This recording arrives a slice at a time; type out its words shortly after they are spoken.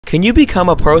Can you become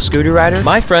a pro scooter rider?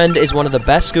 My friend is one of the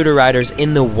best scooter riders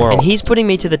in the world, and he's putting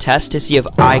me to the test to see if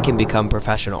I can become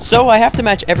professional. So I have to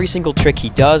match every single trick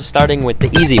he does, starting with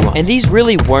the easy ones. And these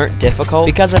really weren't difficult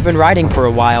because I've been riding for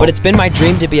a while, but it's been my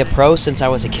dream to be a pro since I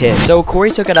was a kid. So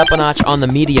Corey took it up a notch on the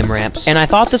medium ramps, and I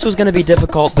thought this was going to be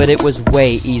difficult, but it was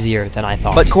way easier than I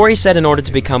thought. But Corey said in order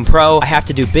to become pro, I have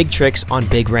to do big tricks on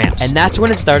big ramps, and that's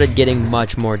when it started getting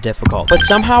much more difficult. But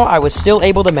somehow I was still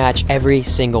able to match every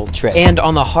single trick. And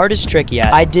on the hardest trick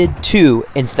yet, I did 2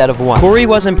 instead of 1. Corey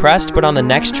was impressed, but on the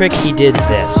next trick, he did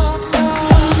this.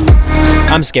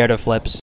 I'm scared of flips.